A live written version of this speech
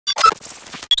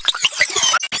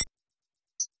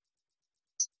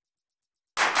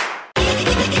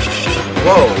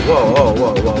Whoa, whoa, whoa,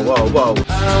 whoa, whoa, whoa, whoa.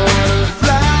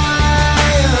 Fly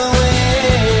away.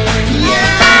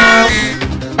 Yeah!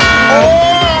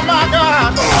 Oh my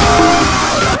God!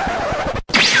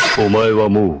 お前は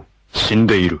もう死ん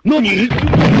でいる。何?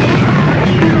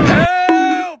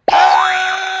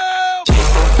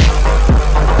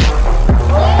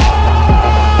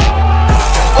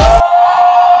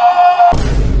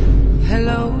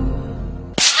 Hello.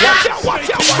 Watch out!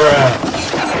 Watch out! Bruh.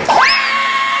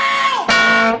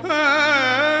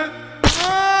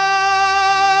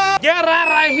 Get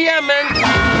right here, man.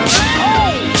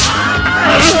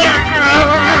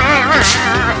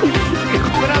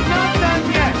 But I'm not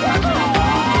done yet.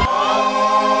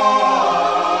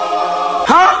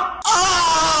 Huh?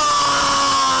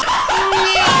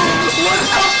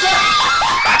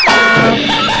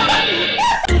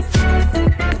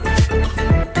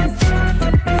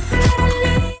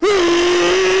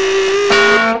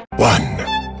 One,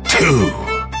 two,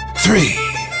 three,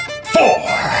 four.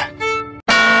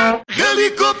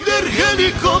 Helicopter,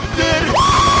 helicopter.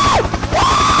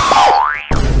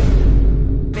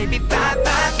 Baby, bye,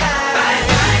 bye, bye.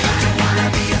 Don't wanna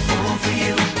be a fool for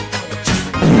you.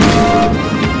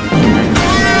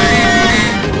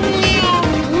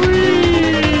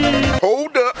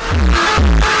 Hold up.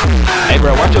 Hey,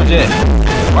 bro, watch your jet.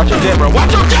 Watch your jet, bro.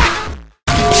 Watch your jet!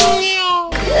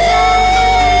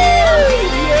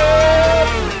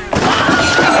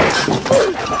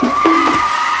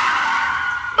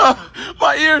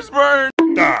 My ears burn.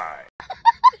 Die.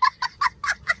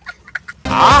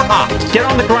 Aha! Get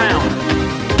on the ground.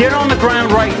 Get on the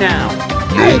ground right now.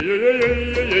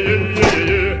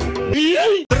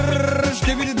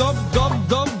 Stibbidi dop, dop,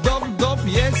 dop, dop, dop.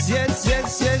 Yes, yes,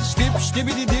 yes, yes. Dip,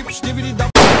 stibbidi dip, stibbidi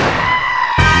dop.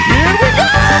 Here we go!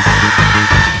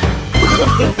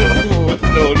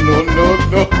 No, no, no,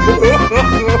 no.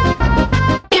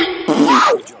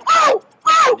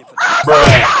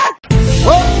 Bruh.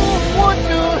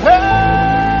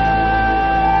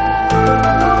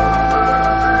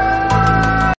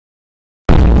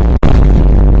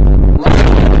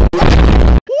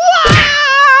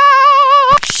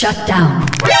 Shut down.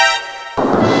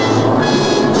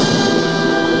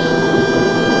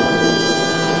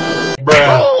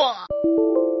 Bruh.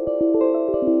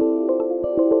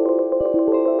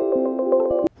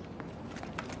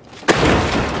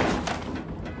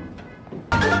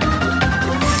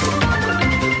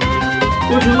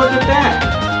 Would you look at that?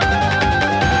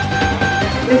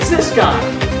 It's this guy.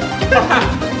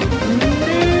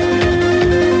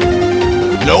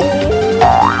 Nope.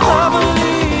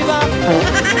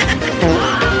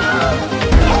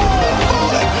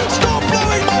 Stop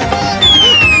blowing my mind.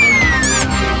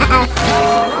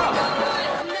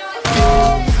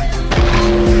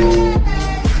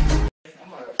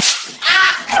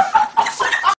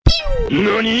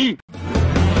 NANI?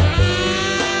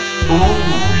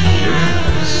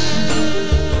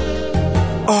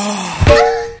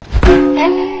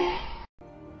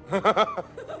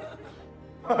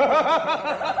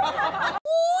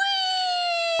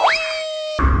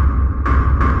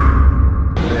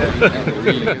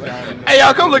 Hey,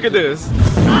 y'all, come look at this.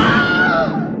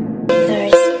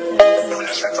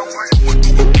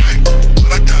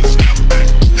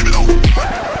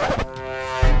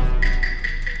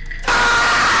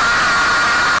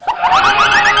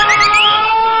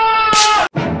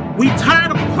 We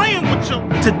tired of playing with you.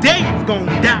 Today's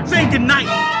gonna die. Say goodnight.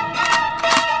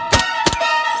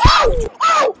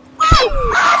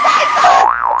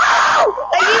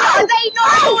 Are they not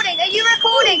recording? Are you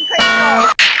recording, Crystal?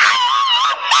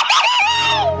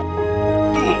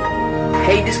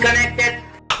 Hey, disconnected.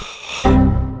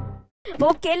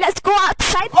 Okay, let's go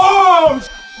outside. Oh!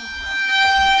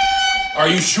 Are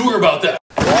you sure about that?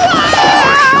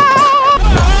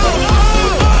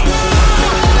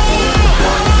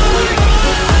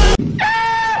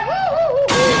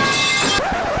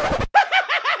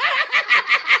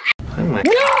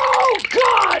 No,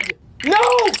 God! No,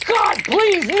 God,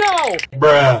 please, no!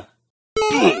 Bruh.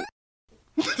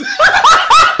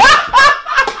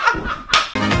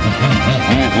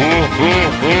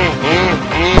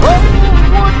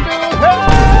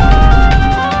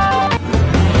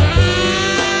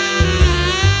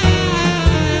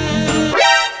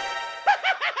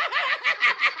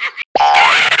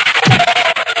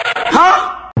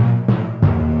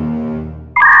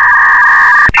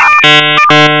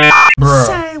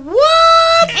 Say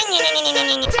what?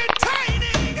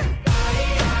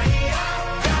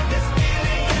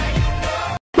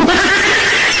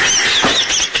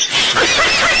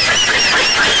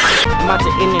 I'm about to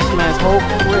end this man's whole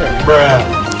career. Bruh.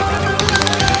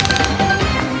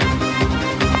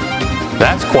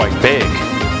 That's quite big.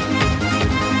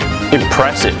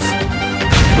 Impressive.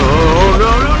 Oh,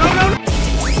 no, no, no, no.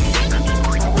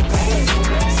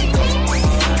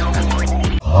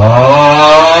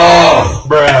 Oh,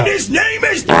 bruh. And his name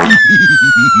is...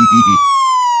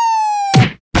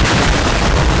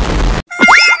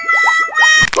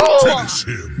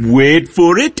 Wait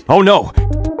for it. Oh no!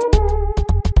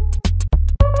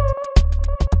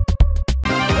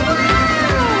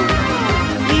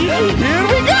 Here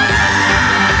we go!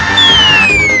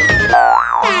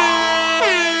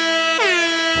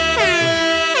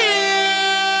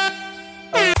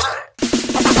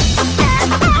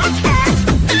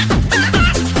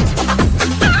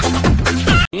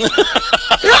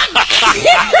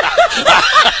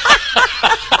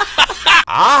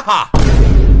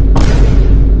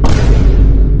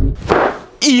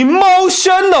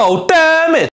 Emotional,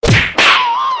 damn it! 3,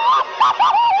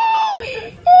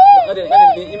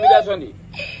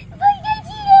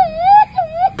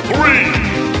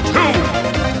 2,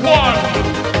 1,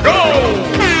 go!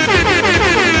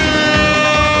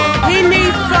 He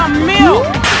needs some milk.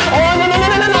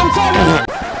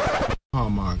 Oh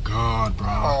my god, bro.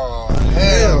 Oh,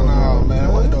 hell no, man.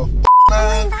 What the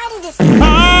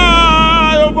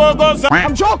f, man?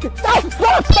 I'm joking. Stop!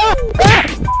 Stop! Stop!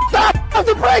 Stop! Stop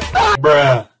the brake! Stop!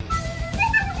 Bruh.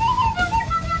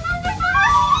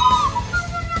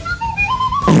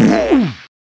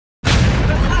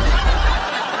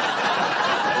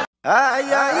 Ay,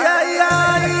 ay, ay,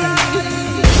 ay.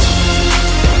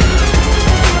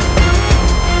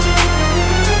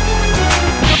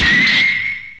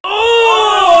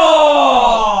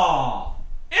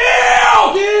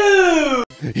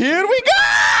 Here we go!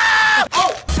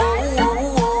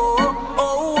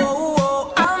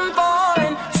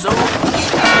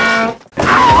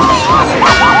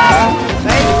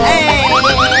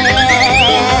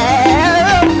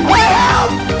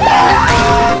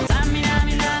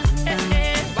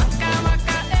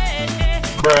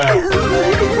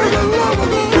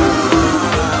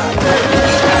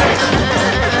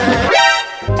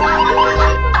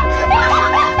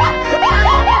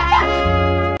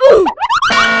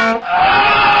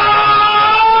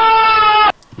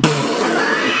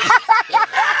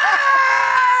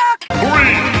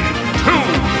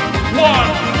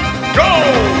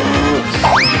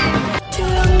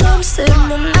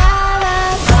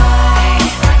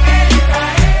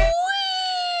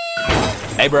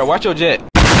 Hey, bro, watch your jet.